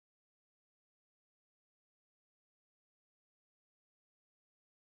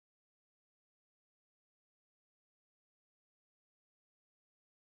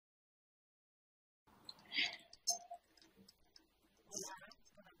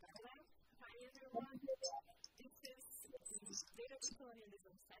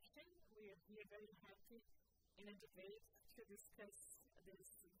very happy in a debate to discuss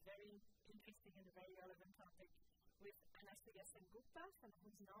this very interesting and very relevant topic with Anasuya Sengupta from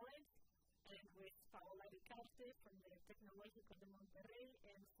Whose Knowledge and with Paola Ricaurte from the Tecnológico de Monterrey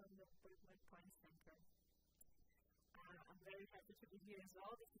and from the Bergman Point Center. I'm very happy to be here as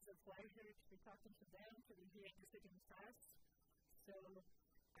well. This is a pleasure to be talking to them, to be here at the Decidim Fest. So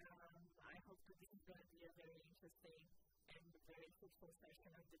I hope that this is going to be a very interesting and very fruitful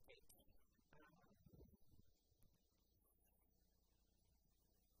session of debate.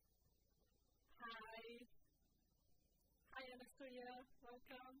 Hi Anasuya,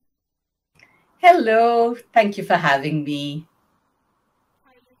 welcome. Hello, thank you for having me.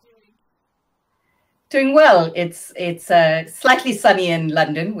 How are you doing? Doing well. It's slightly sunny in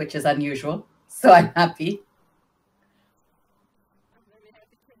London, which is unusual, so I'm happy. I'm very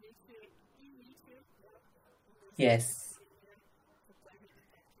happy to meet you. Yes,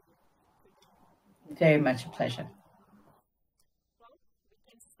 very much a pleasure. Well, we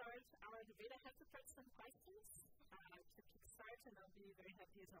can start our debate. I have prepared some questions to kickstart, and I'll be very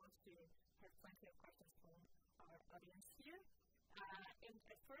happy as well to have plenty of questions from our audience here. And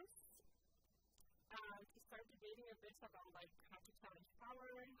at first, to start debating a bit about like how to challenge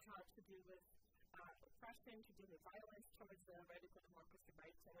power, how to deal with oppression, to deal with violence towards the radical democracy,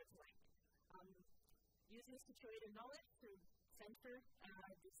 right? Towards like using situated knowledge to center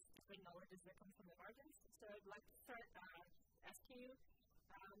this different knowledges that come from the margins. So I'd like to start asking you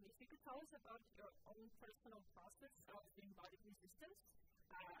if you could tell us about your own personal process of the embodied resistance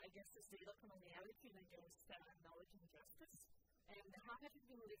against this decoloniality and against knowledge and justice, and how have you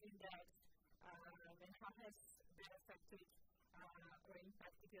been living that, and how has that affected or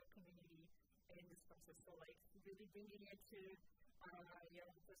impacted your community in this process? So like really bringing it to your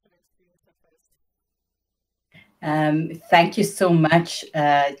own personal experience at first. Thank you so much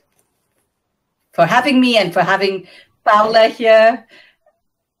for having me and for having Paola here,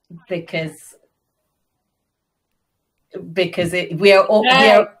 because we are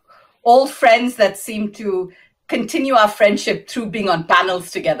all friends that seem to continue our friendship through being on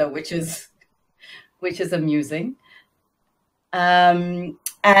panels together, which is amusing. And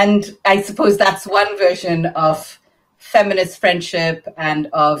I suppose that's one version of feminist friendship and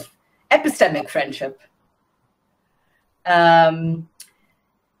of epistemic friendship. I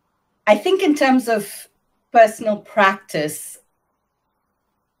think in terms of personal practice,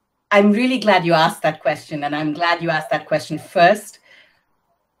 I'm really glad you asked that question, and I'm glad you asked that question first,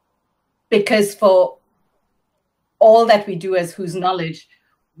 because for all that we do as Whose Knowledge,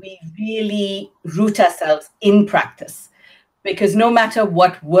 we really root ourselves in practice, because no matter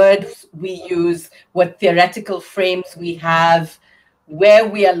what words we use, what theoretical frames we have, where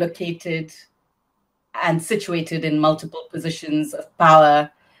we are located and situated in multiple positions of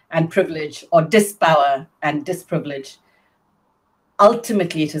power and privilege, or dispower and disprivilege,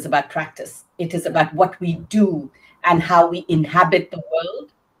 ultimately it is about practice. It is about what we do and how we inhabit the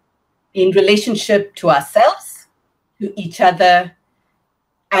world in relationship to ourselves, to each other,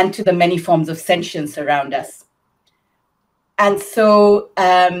 and to the many forms of sentience around us. And so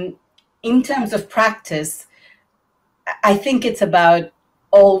in terms of practice, I think it's about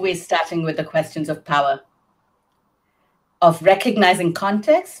always starting with the questions of power, of recognizing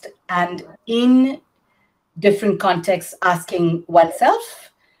context, and in different contexts asking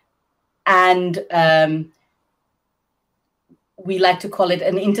oneself, and we like to call it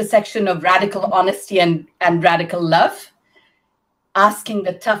an intersection of radical honesty and radical love, asking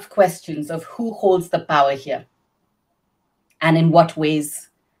the tough questions of who holds the power here and in what ways,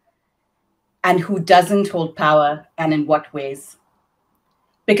 and who doesn't hold power and in what ways.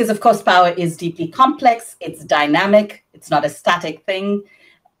 Because of course, power is deeply complex, it's dynamic, it's not a static thing.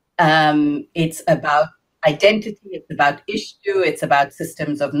 It's about identity, it's about issue, it's about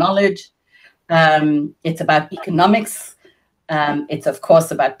systems of knowledge, it's about economics, it's of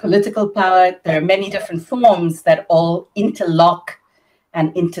course about political power. There are many different forms that all interlock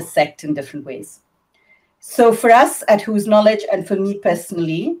and intersect in different ways. So for us at Whose Knowledge, and for me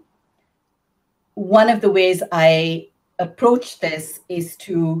personally, one of the ways I approach this is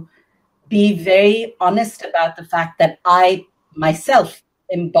to be very honest about the fact that I myself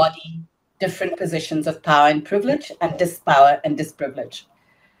embody different positions of power and privilege, and dispower and disprivilege.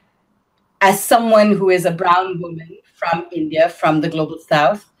 As someone who is a brown woman from India, from the global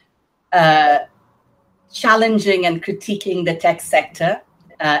south, challenging and critiquing the tech sector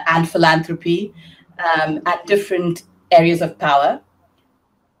and philanthropy at different areas of power,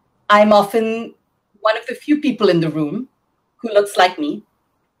 I'm often one of the few people in the room who looks like me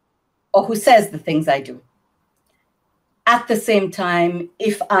or who says the things I do. at the same time,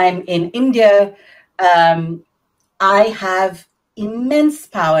 if I'm in India, I have immense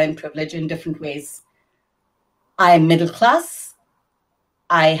power and privilege in different ways. I am middle class.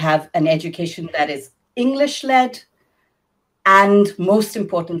 I have an education that is English-led. And most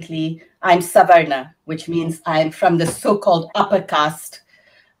importantly, I'm Savarna, which means I'm from the so-called upper caste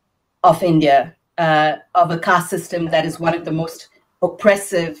of India, of a caste system that is one of the most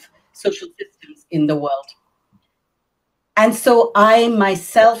oppressive social systems in the world. And so I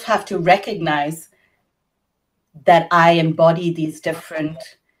myself have to recognize that I embody these different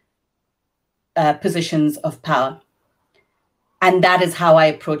positions of power. And that is how I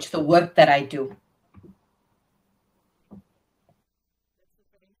approach the work that I do. That's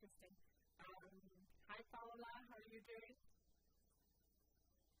super interesting. Hi, Paola. How are you doing?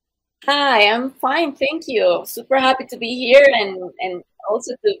 Hi, I'm fine, thank you. Super happy to be here and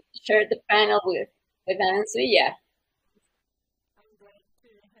also to share the panel with Anasuya. I'm glad to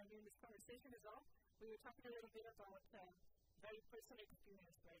have you in this conversation as well. We were talking a little bit about very personal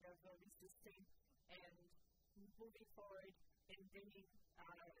experience, right, of resisting and moving forward and bringing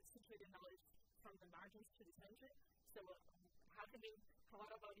security knowledge from the margins to the center. So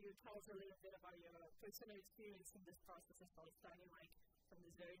what about you? Tell us a little bit about your personal experience in this process as well, starting like from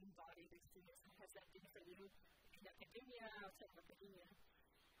this very embodied experience. Has that been for you in academia, outside of academia?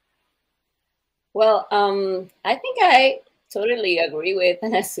 Well, I think I totally agree with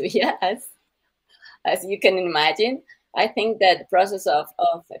Anasuya, as you can imagine. I think that the process of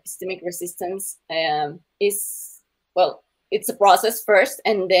epistemic resistance is, well, it's a process first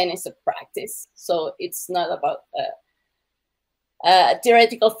and then it's a practice. So it's not about a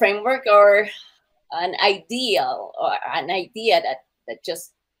theoretical framework or an ideal or an idea that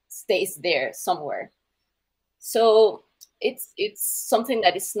just stays there somewhere. So it's something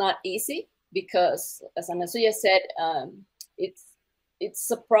that is not easy because, as Anasuya said,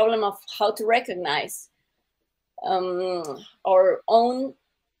 it's a problem of how to recognize our own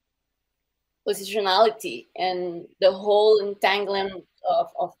positionality and the whole entanglement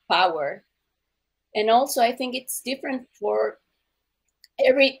of power. And also, I think it's different for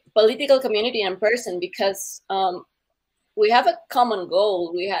every political community and person because we have a common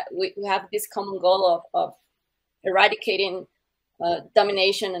goal. We have this common goal of eradicating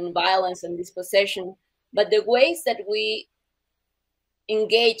domination and violence and dispossession. But the ways that we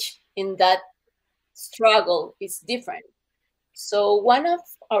engage in that struggle is different. So one of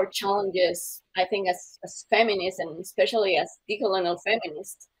our challenges, I think, as feminists and especially as decolonial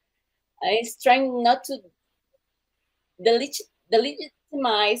feminists, is trying not to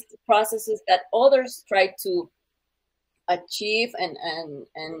delegitimize the processes that others try to achieve and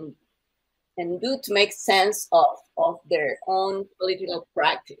do to make sense of their own political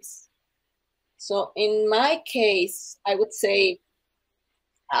practice. So in my case, I would say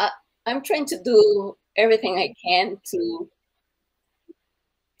I'm trying to do everything I can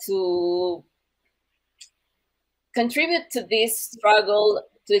to contribute to this struggle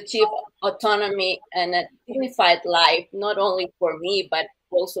to achieve autonomy and a dignified life, not only for me, but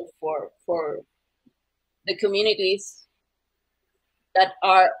also for the communities that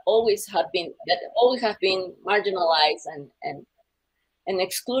always have been marginalized and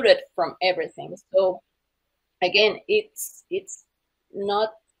excluded from everything. So again, it's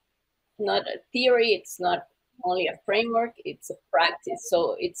not a theory, it's not only a framework, it's a practice.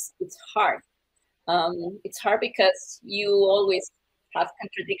 So it's hard. It's hard because you always have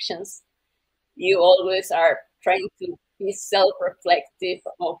contradictions. You always are trying to be self-reflective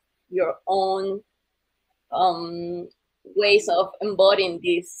of your own ways of embodying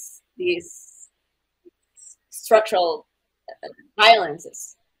these structural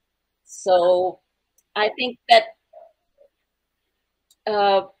violences. So I think that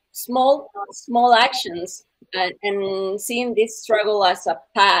small actions and seeing this struggle as a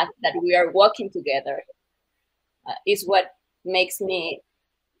path that we are walking together is what makes me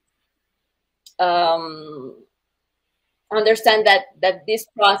understand that this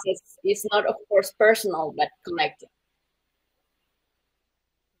process is not, of course, personal but collective.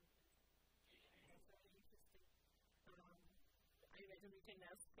 I imagine we can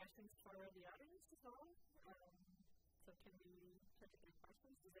ask questions for the audience as well. So can we take the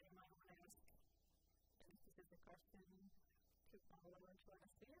questions? Does anyone want to ask any specific question to Paola or to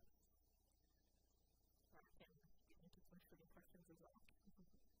Anasuya? I can get into some shooting questions as well.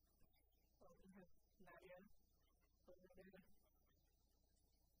 Well, we have Nadia over there.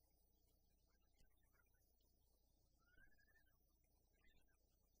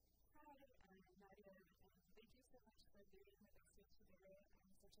 Hi, Nadia. Thank you so much for being with us here today.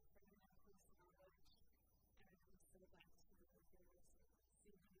 I'm such a fan of this knowledge. And so that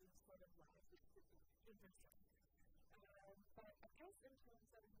But I guess in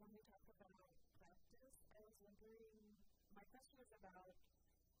terms of when we talk about practice, I was wondering, my question is about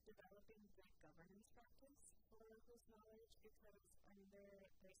developing good governance practice for whose knowledge, because I mean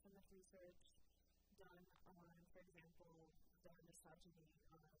there's so much research done on, for example, the misogyny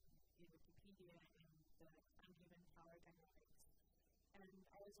in Wikipedia and the uneven power dynamics. And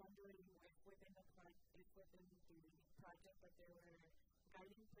I was wondering if within the project that there were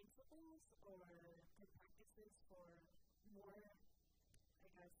guiding principles or good practices for more, I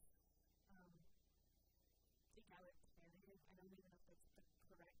guess, egalitarian, I don't even know if that's the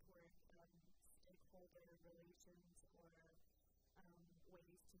correct word, stakeholder relations or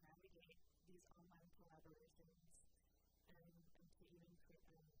ways to navigate these online collaborations and to even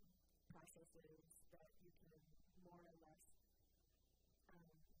create processes that you can more or less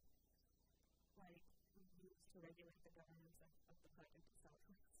use to regulate the governance of the project itself.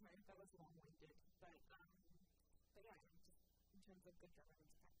 Sorry if that was long-winded, but yeah, just in terms of good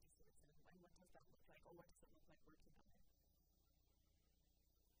governance practices and what does that look like, or what does it look like working on it?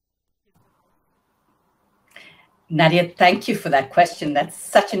 Nadia, thank you for that question. That's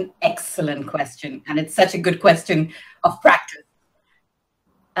such an excellent question, and it's such a good question of practice.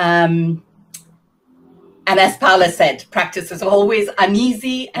 And as Paola said, practice is always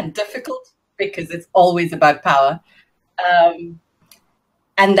uneasy and difficult because it's always about power.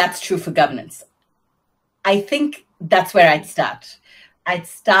 And that's true for governance. I think that's where I'd start. I'd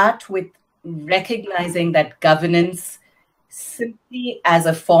start with recognizing that governance simply as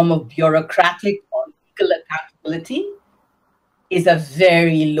a form of bureaucratic or legal accountability is a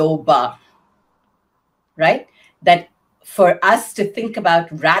very low bar, right? That for us to think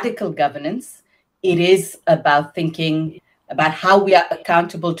about radical governance, it is about thinking about how we are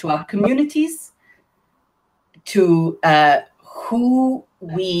accountable to our communities, to who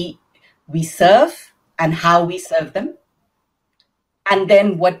we serve and how we serve them. And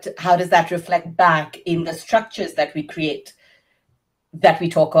then how does that reflect back in the structures that we create, that we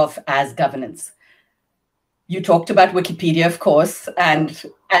talk of as governance? You talked about Wikipedia, of course, and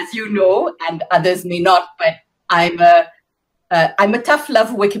as you know, and others may not, but I'm a tough love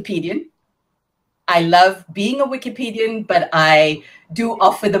Wikipedian. I love being a Wikipedian, but I do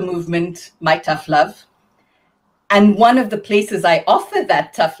offer the movement my tough love. And one of the places I offer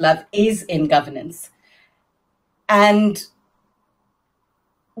that tough love is in governance. And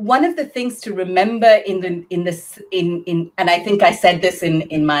one of the things to remember and I think I said this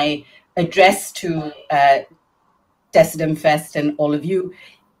in my address to Decidim Fest and all of you,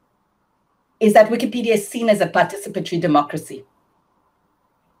 is that Wikipedia is seen as a participatory democracy.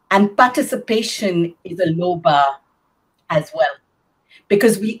 And participation is a low bar as well,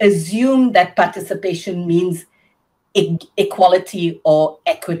 because we assume that participation means equality or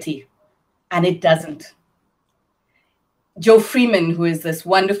equity, and it doesn't. Jo Freeman, who is this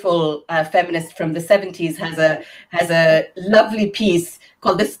wonderful feminist from the 70s, has a lovely piece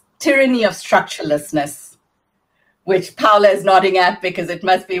called "The Tyranny of Structurelessness," which Paola is nodding at because it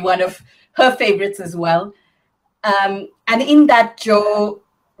must be one of her favorites as well. And in that, Jo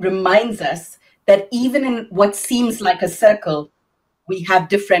reminds us that even in what seems like a circle, we have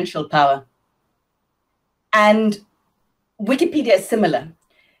differential power. And Wikipedia is similar.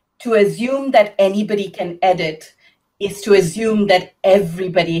 To assume that anybody can edit is to assume that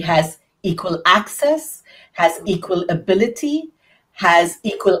everybody has equal access, has equal ability, has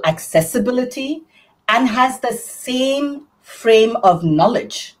equal accessibility, and has the same frame of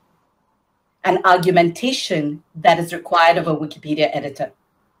knowledge and argumentation that is required of a Wikipedia editor.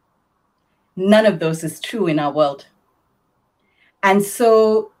 None of those is true in our world. And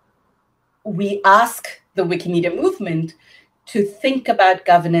so we ask the Wikimedia movement to think about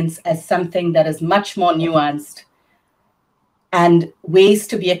governance as something that is much more nuanced and ways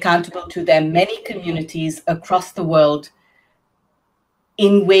to be accountable to their many communities across the world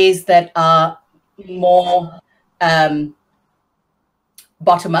in ways that are more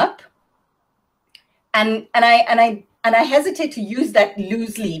bottom up. And I hesitate to use that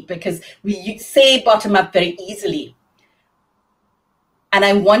loosely because we say bottom up very easily. And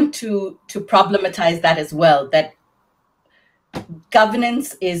I want to problematize that as well, that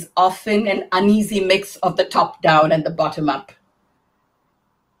governance is often an uneasy mix of the top down and the bottom up.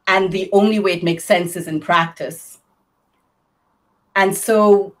 And the only way it makes sense is in practice. And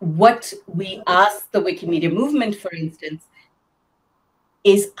so what we ask the Wikimedia movement, for instance,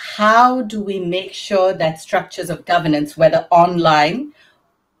 is how do we make sure that structures of governance, whether online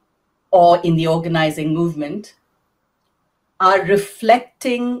or in the organizing movement, are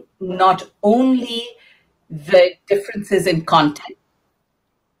reflecting not only the differences in content,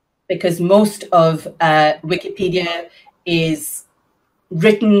 because most of Wikipedia is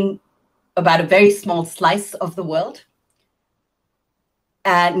written about a very small slice of the world,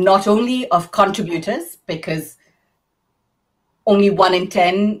 and not only of contributors, because only 1 in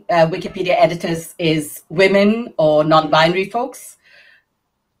 10 Wikipedia editors is women or non-binary folks,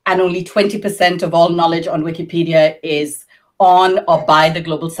 and only 20% of all knowledge on Wikipedia is on or by the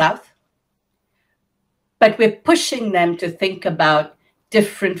Global South. But we're pushing them to think about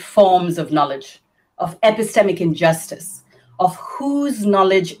different forms of knowledge, of epistemic injustice, of whose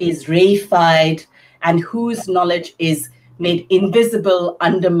knowledge is reified and whose knowledge is made invisible,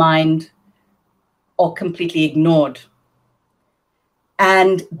 undermined, or completely ignored.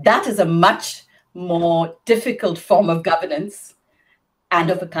 And that is a much more difficult form of governance and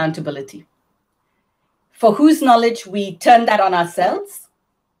of accountability. For whose knowledge, we turn that on ourselves.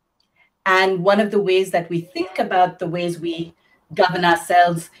 And one of the ways that we think about the ways we govern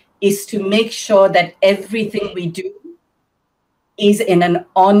ourselves is to make sure that everything we do is in an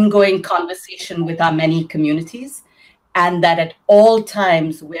ongoing conversation with our many communities, and that at all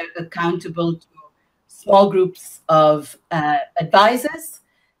times we're accountable to small groups of advisors,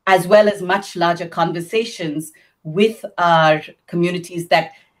 as well as much larger conversations with our communities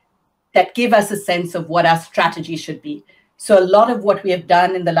that give us a sense of what our strategy should be. So a lot of what we have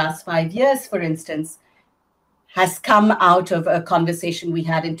done in the last 5 years, for instance, has come out of a conversation we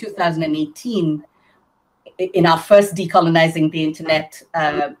had in 2018 in our first Decolonizing the Internet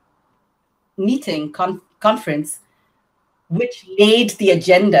conference, which laid the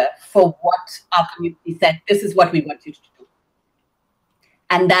agenda for what our community said, this is what we want you to do.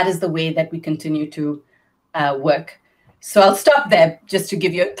 And that is the way that we continue to work. So I'll stop there just to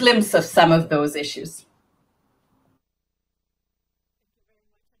give you a glimpse of some of those issues.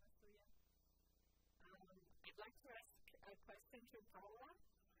 I'd like to ask a question to Paola.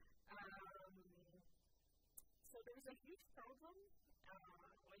 So there's a huge problem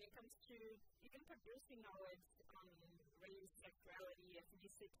when it comes to even producing knowledge on race, sexuality,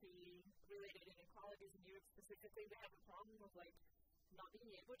 ethnicity, related inequalities in Europe specifically. We have a problem of like not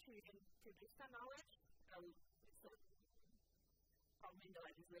being able to even produce that knowledge. It's a problem in the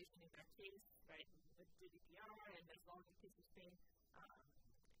legislation in that case, right, with GDPR and as long as this is being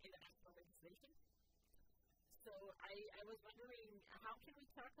in the national legislation. So I was wondering, how can we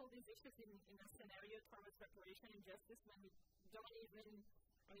tackle these issues in a scenario towards reparation and justice when we don't even,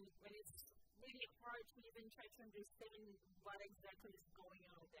 when it's really hard to even try to understand what exactly is going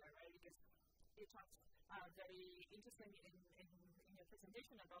on there, right? Because you talked very interestingly in your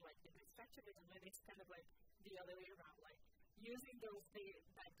presentation about like the extractivism, and it's kind of like the other way around, like using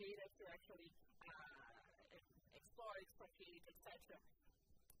that data to actually explore, exploit, etc.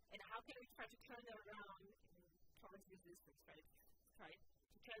 And how can we try to turn that around towards resistance, right?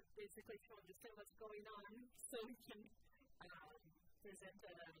 To try basically to understand what's going on so we can present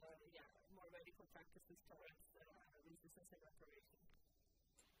more radical practices towards resistance and reparation.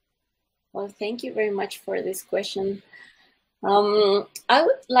 Well, thank you very much for this question. I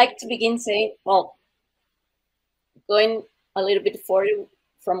would like to begin saying, well, going a little bit forward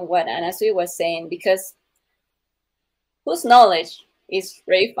from what Anasuya was saying, because whose knowledge is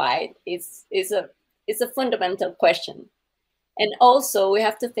reified is a fundamental question. And also we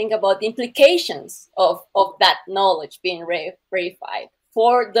have to think about the implications of that knowledge being reified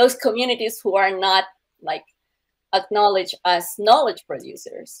for those communities who are not like acknowledged as knowledge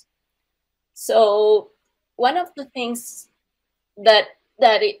producers. So one of the things that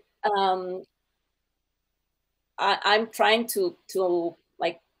I'm trying to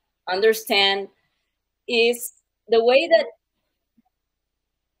like understand is the way that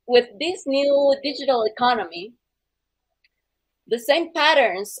with this new digital economy, the same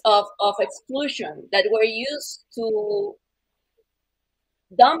patterns of exclusion that were used to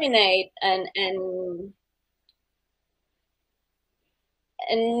dominate and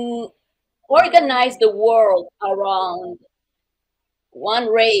organize the world around one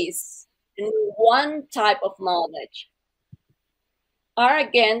race and one type of knowledge are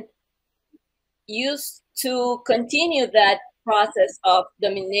again used to continue that process of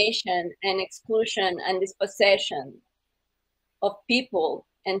domination and exclusion and dispossession of people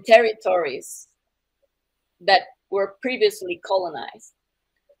and territories that were previously colonized.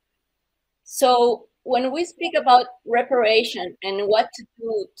 So when we speak about reparation and what to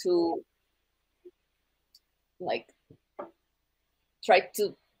do to like try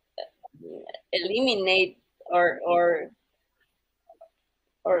to eliminate or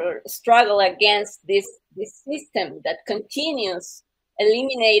struggle against this system that continues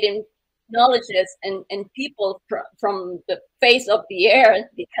eliminating knowledges and people from the face of the earth,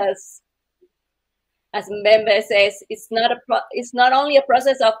 because, as Mbembe says, it's not only a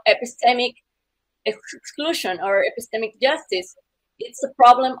process of epistemic exclusion or epistemic justice. It's a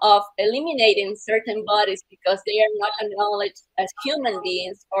problem of eliminating certain bodies because they are not acknowledged as human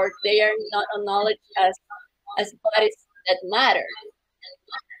beings, or they are not acknowledged as bodies that matter.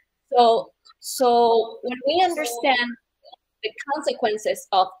 So when we understand the consequences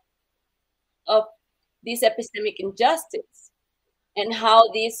of this epistemic injustice, and how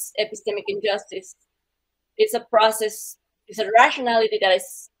this epistemic injustice is a process, is a rationality that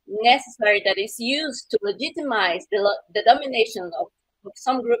is necessary, that is used to legitimize the domination of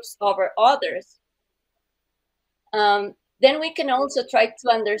some groups over others, then we can also try to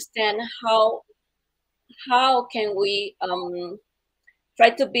understand how can we try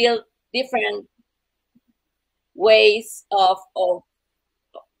to build different ways of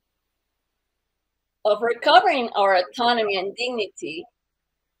recovering our autonomy and dignity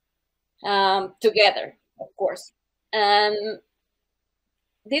together, of course.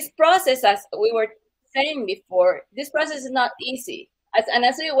 This process, as we were saying before, this process is not easy. As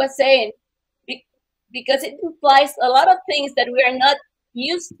Anasuya was saying, because it implies a lot of things that we are not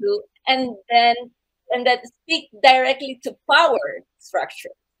used to, and that speak directly to power structure.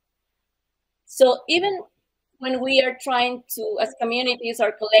 So even when we are trying to, as communities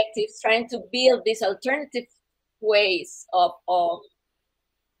or collectives, trying to build these alternative ways of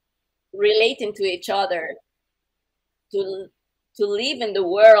relating to each other, to live in the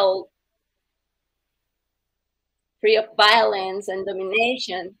world free of violence and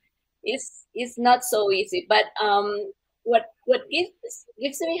domination, is not so easy. But what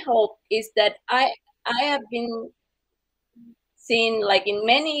gives me hope is that I have been seeing, like in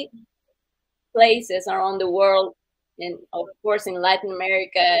many places around the world, and of course in Latin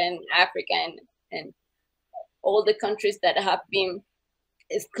America and Africa and all the countries that have been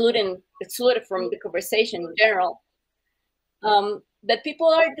excluded from the conversation in general, that people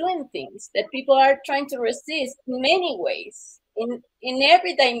are doing things, that people are trying to resist in many ways, in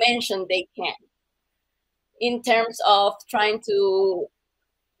every dimension they can, in terms of trying to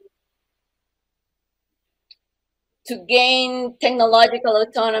gain technological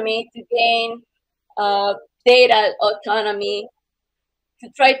autonomy, to gain data autonomy, to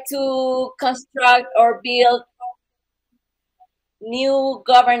try to construct or build new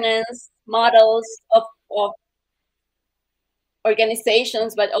governance models of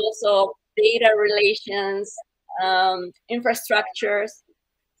organizations, but also data relations, infrastructures.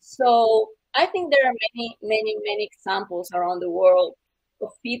 So I think there are many examples around the world of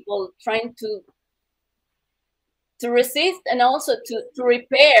people trying to resist and also to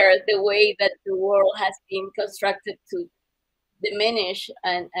repair the way that the world has been constructed to diminish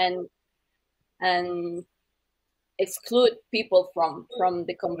and exclude people from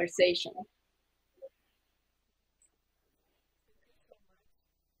the conversation.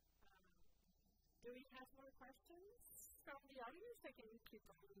 Do we have more questions from the audience? I can keep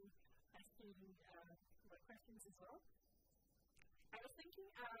on asking more questions as well. I was thinking,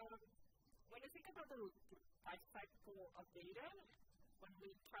 when you think about the life cycle of data, when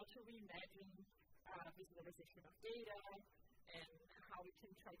we try to reimagine visualization of data and how we can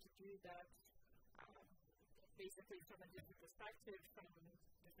try to do that basically from a different perspective, from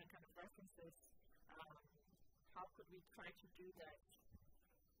different kind of references, how could we try to do that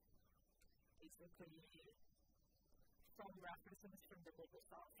basically from references from the global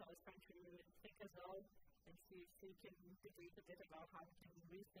south? So I was trying to think as well and see if we can debate a bit about how we can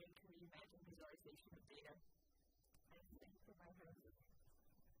rethink, reimagine visualization of data. I think we might have had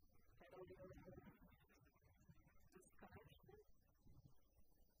a little disconnection.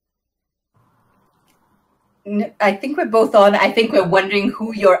 I think we're both on. I think we're wondering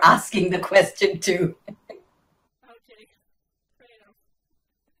who you're asking the question to. Okay, fair enough.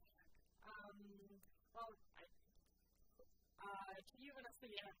 Well, to you,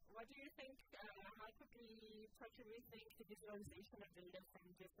 Anasuya, what do you think, how could we try to rethink the visualization of data from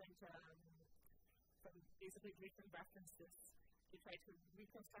different, from basically different references, to try to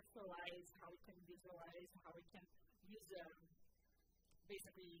recontextualize how we can visualize, how we can use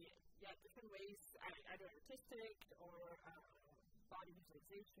basically, different ways, either artistic or body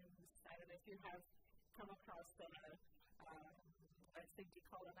visualizations. I don't know if you have come across, let's say,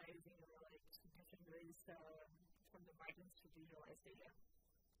 decolonizing or like different ways from the migrants to visualize data.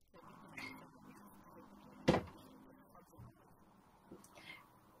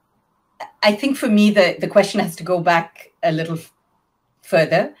 I think for me, the question has to go back a little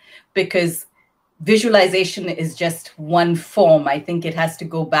further, because visualization is just one form. I think it has to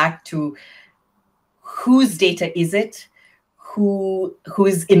go back to whose data is it,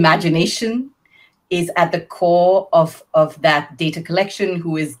 whose imagination is at the core of that data collection,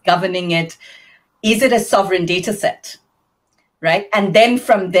 who is governing it. Is it a sovereign data set, right? And then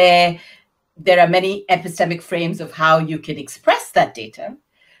from there are many epistemic frames of how you can express that data.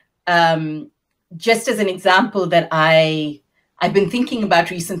 Just as an example that I've been thinking about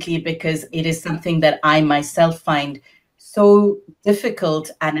recently, because it is something that I myself find so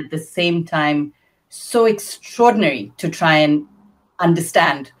difficult and at the same time so extraordinary to try and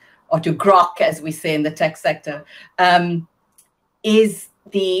understand, or to grok, as we say in the tech sector, is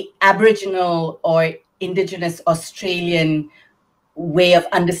the Aboriginal or Indigenous Australian way of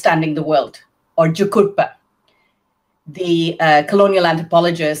understanding the world, or Jukurpa. The colonial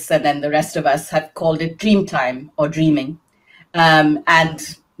anthropologists and then the rest of us have called it dreamtime or dreaming,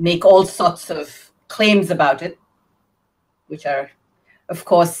 and make all sorts of claims about it, which are, of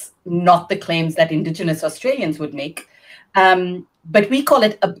course, not the claims that Indigenous Australians would make. But we call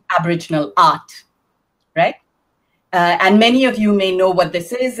it Aboriginal art, right? And many of you may know what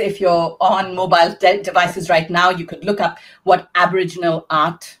this is. If you're on mobile devices right now, you could look up what Aboriginal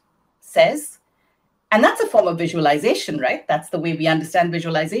art says. And that's a form of visualization, right? That's the way we understand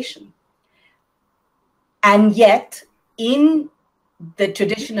visualization. And yet, in the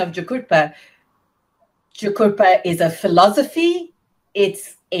tradition of Jukurpa is a philosophy,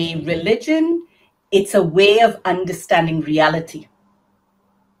 it's a religion, it's a way of understanding reality.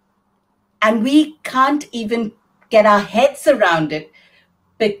 And we can't even get our heads around it,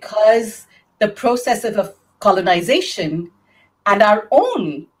 because the process of colonization and our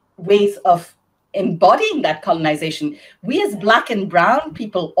own ways of embodying that colonization, we as Black and brown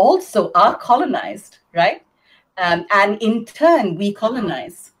people also are colonized, right? And in turn, we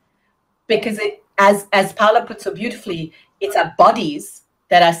colonize, because it, as Paola put so beautifully, it's our bodies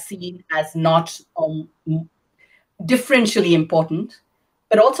that are seen as not differentially important,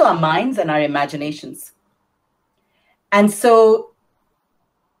 but also our minds and our imaginations. And so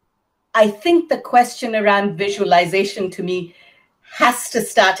I think the question around visualization to me has to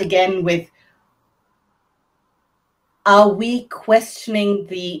start again with, are we questioning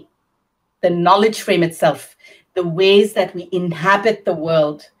the knowledge frame itself, the ways that we inhabit the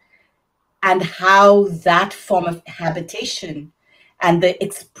world, and how that form of habitation and the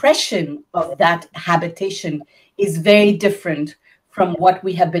expression of that habitation is very different from what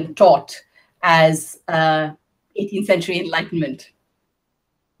we have been taught as 18th century Enlightenment,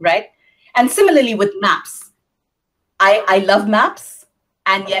 right? And similarly with maps. I love maps,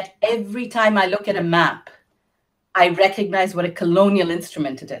 and yet every time I look at a map, I recognize what a colonial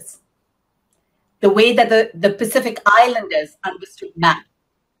instrument it is. The way that the Pacific Islanders understood map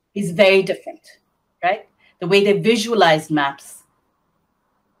is very different, right? The way they visualized maps,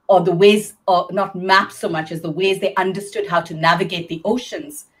 or the ways, or not maps so much as the ways they understood how to navigate the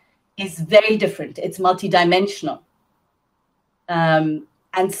oceans, is very different. It's multidimensional. And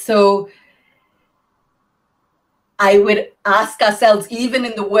so I would ask ourselves, even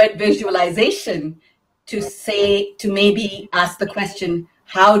in the word visualization, to maybe ask the question,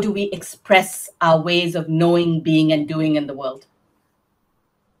 how do we express our ways of knowing, being, and doing in the world?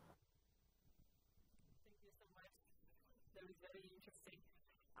 Thank you so much. That was very interesting.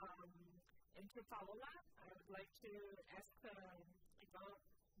 And to Paola, I would like to ask about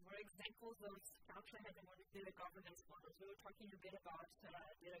more examples of culture hegemonic data governance models. We were talking a bit about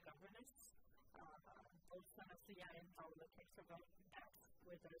data governance. Both Anasuya and Paola talked about that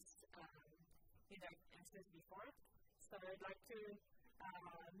with us in our answers before. So I'd like to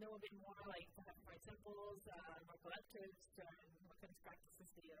know a bit more, like perhaps more examples, more collectives, what kind of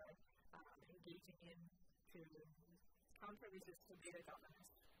practices they are engaging in to counter resistant data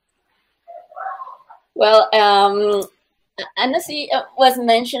governance. Well, Anasuya was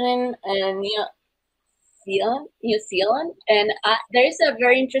mentioning New Zealand, and there is a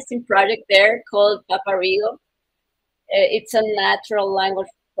very interesting project there called Paparigo. It's a natural language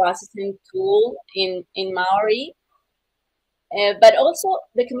processing tool in Maori, but also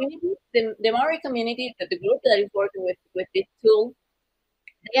the community, the Maori community, the group that is working with this tool,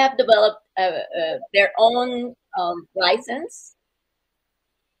 they have developed their own license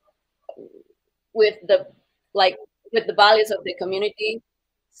with the values of the community.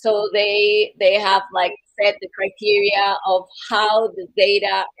 So they have like set the criteria of how the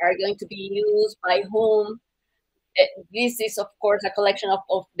data are going to be used by whom. This is of course a collection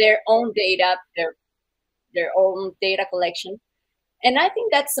of their own data, their own data collection. And I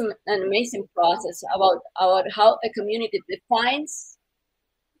think that's an amazing process about how a community defines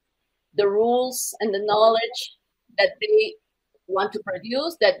the rules and the knowledge that they want to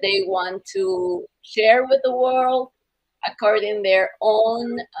produce, that they want to share with the world according to their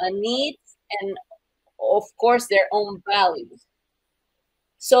own needs and, of course, their own values.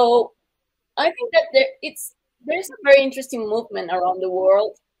 So I think that there's a very interesting movement around the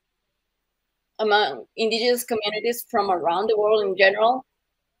world among indigenous communities from around the world in general.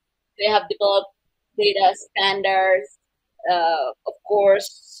 They have developed data standards, of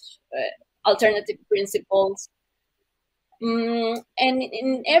course, alternative principles. And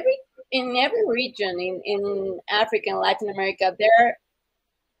in every region in Africa and Latin America, there are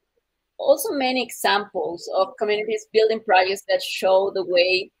also many examples of communities building projects that show the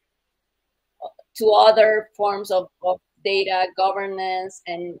way to other forms of data governance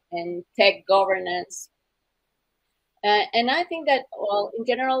and tech governance. And I think that, well, in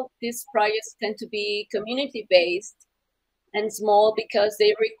general, these projects tend to be community-based and small because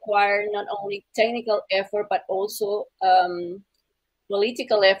they require not only technical effort, but also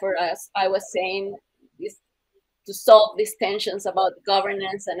political effort, as I was saying, to solve these tensions about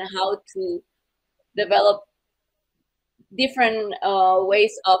governance and how to develop different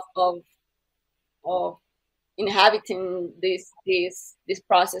ways of inhabiting these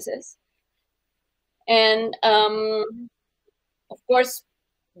processes. And of course,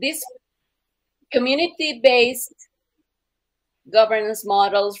 these community-based governance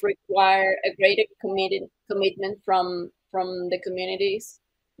models require a greater commitment from the communities.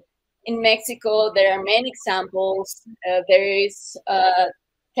 In Mexico, there are many examples. There is a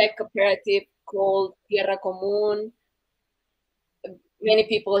tech cooperative called Tierra Común. Many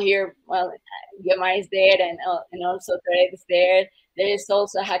people here, well, Guiomar is there, and also Toret is there. There is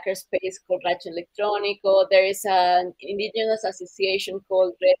also a hackerspace called Racho Electrónico. There is an indigenous association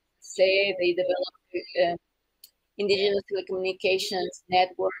called Red C. They develop indigenous telecommunications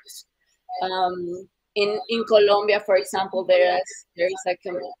networks. In Colombia, for example, there is a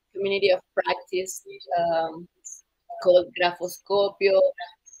community of practice called Grafoscopio.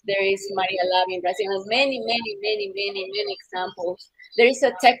 There is Maria Lab in Brazil, and many examples. There is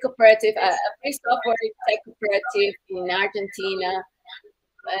a tech cooperative, a free software tech cooperative in Argentina.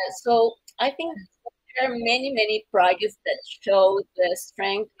 So I think there are many projects that show the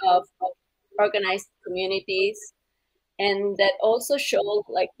strength of organized communities, and that also show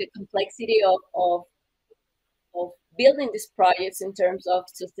like the complexity of building these projects in terms of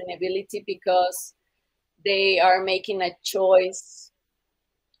sustainability, because they are making a choice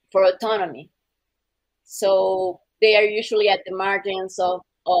for autonomy. So they are usually at the margins of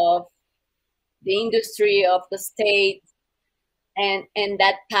the industry, of the state, and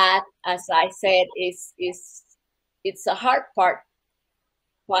that path, as I said, it's a hard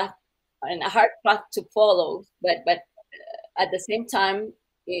path and a hard path to follow. But at the same time,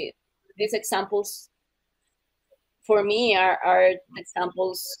 these examples for me are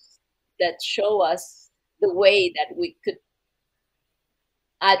examples that show us the way that we could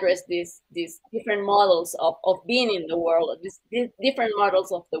address these different models of being in the world, these different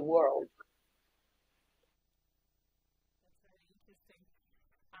models of the world. That's very interesting.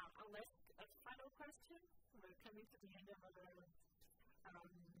 I'll ask a final question. We're coming to the end of our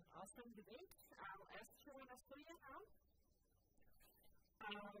awesome debate. I'll ask you, Anasuya, now.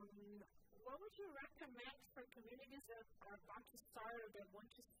 What would you recommend for communities that are about to start or that want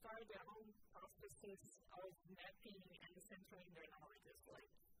to start their own processes of mapping and centering their knowledge?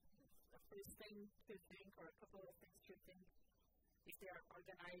 Like the first thing to think, or a couple of things to think, if they are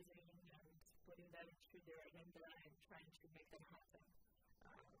organizing and putting that into their agenda and trying to make that happen.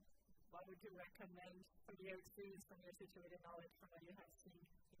 What would you recommend from your experience, from your situated knowledge, from what you have seen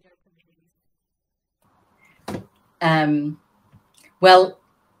in your communities? Well,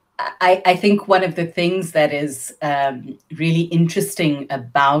 I think one of the things that is really interesting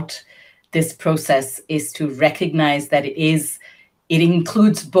about this process is to recognize that it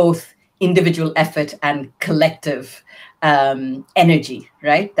includes both individual effort and collective energy,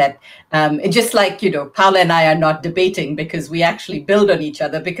 right? That just like, Paola and I are not debating because we actually build on each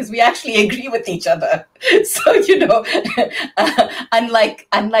other, because we actually agree with each other. So, unlike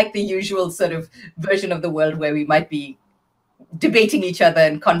the usual sort of version of the world where we might be debating each other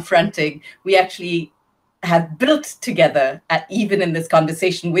and confronting, we actually have built together, even in this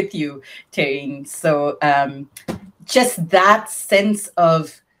conversation with you, Tayrine. So just that sense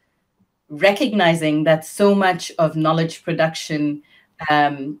of recognizing that so much of knowledge production,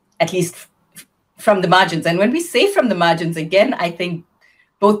 at least from the margins, and when we say from the margins, again, I think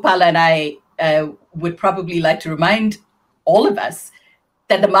both Paola and I would probably like to remind all of us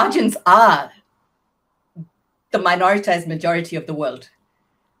that the margins are the minoritized majority of the world.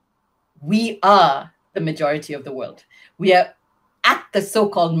 we are the majority of the world. We are at the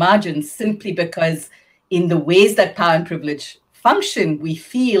so-called margins simply because in the ways that power and privilege function, we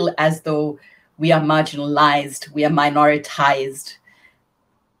feel as though we are marginalized, we are minoritized.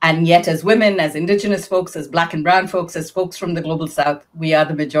 And yet as women, as indigenous folks, as Black and brown folks, as folks from the global South, we are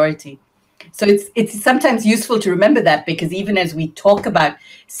the majority. So it's sometimes useful to remember that, because even as we talk about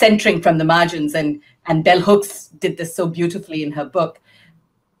centering from the margins, and Bell Hooks did this so beautifully in her book,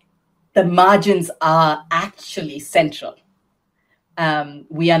 the margins are actually central.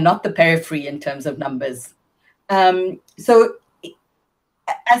 We are not the periphery in terms of numbers. So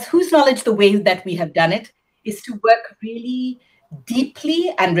as Whose Knowledge, the way that we have done it is to work really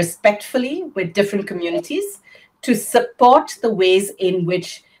deeply and respectfully with different communities to support the ways in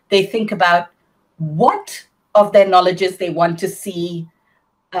which they think about what of their knowledges they want to see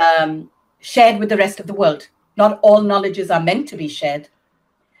shared with the rest of the world. Not all knowledges are meant to be shared.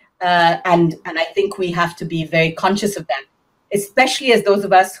 And I think we have to be very conscious of that, especially as those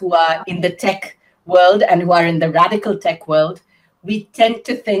of us who are in the tech world and who are in the radical tech world. We tend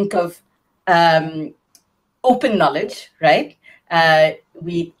to think of open knowledge, right?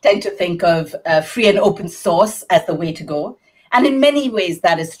 We tend to think of free and open source as the way to go. And in many ways,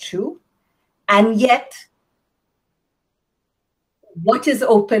 that is true. And yet, what is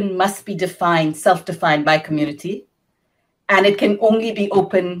open must be defined, self-defined by community. And it can only be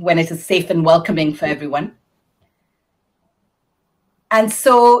open when it is safe and welcoming for everyone. And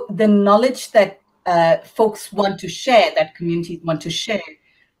so the knowledge that folks want to share, that communities want to share,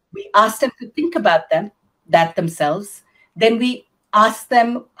 we ask them to think about that themselves. Then we ask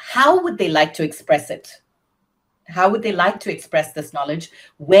them, how would they like to express it? How would they like to express this knowledge?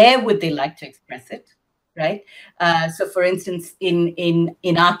 Where would they like to express it, right? So for instance,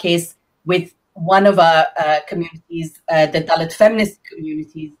 in our case, with one of our communities, the Dalit feminist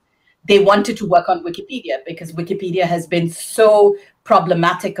communities, they wanted to work on Wikipedia because Wikipedia has been so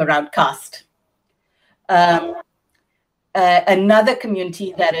problematic around caste. Another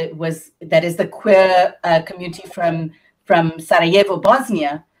community that is the queer community from Sarajevo,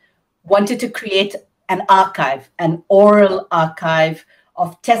 Bosnia, wanted to create an archive, an oral archive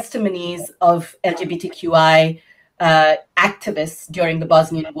of testimonies of LGBTQI activists during the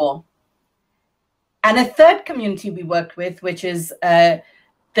Bosnian War. And a third community we worked with, which is the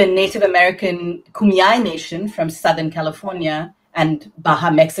Native American Kumeyaay Nation from Southern California and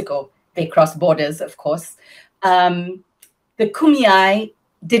Baja, Mexico. They cross borders, of course. The Kumeyaay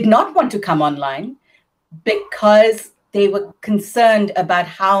did not want to come online because they were concerned about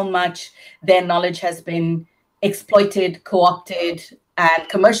how much their knowledge has been exploited, co-opted, and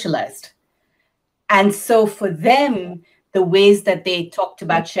commercialized. And so for them, the ways that they talked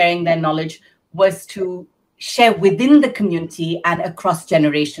about sharing their knowledge was to share within the community and across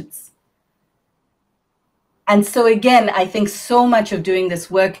generations. And so again, I think so much of doing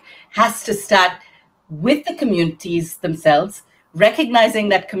this work has to start with the communities themselves, recognizing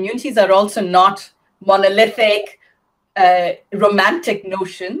that communities are also not monolithic, romantic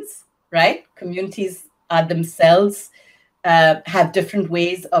notions, right? Communities are themselves, have different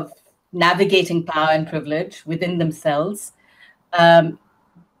ways of navigating power and privilege within themselves.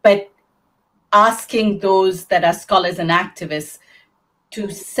 But asking those that are scholars and activists to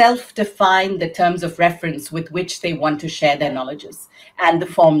self-define the terms of reference with which they want to share their knowledges and the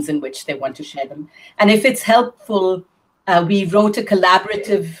forms in which they want to share them. And if it's helpful, we wrote a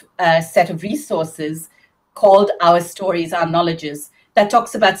collaborative set of resources called Our Stories, Our Knowledges, that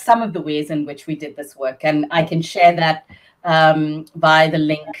talks about some of the ways in which we did this work. And I can share that via the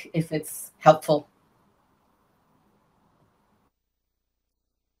link if it's helpful.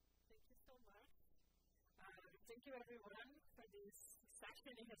 Thank you everyone for this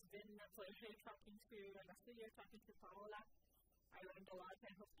session. It has been a pleasure talking to Anasuya, talking to Paola. I learned a lot.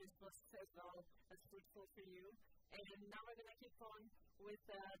 I hope this was as well as fruitful for you. And now we're going to keep on with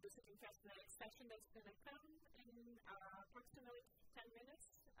the Decidim Fest next session that's going to come in approximately 10 minutes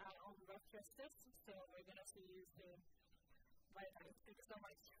on rough justice. So we're going to see you soon. Bye-bye. Thank you so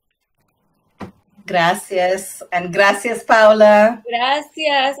much. Gracias. And gracias, Paola.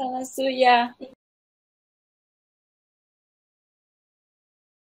 Gracias, Anasuya.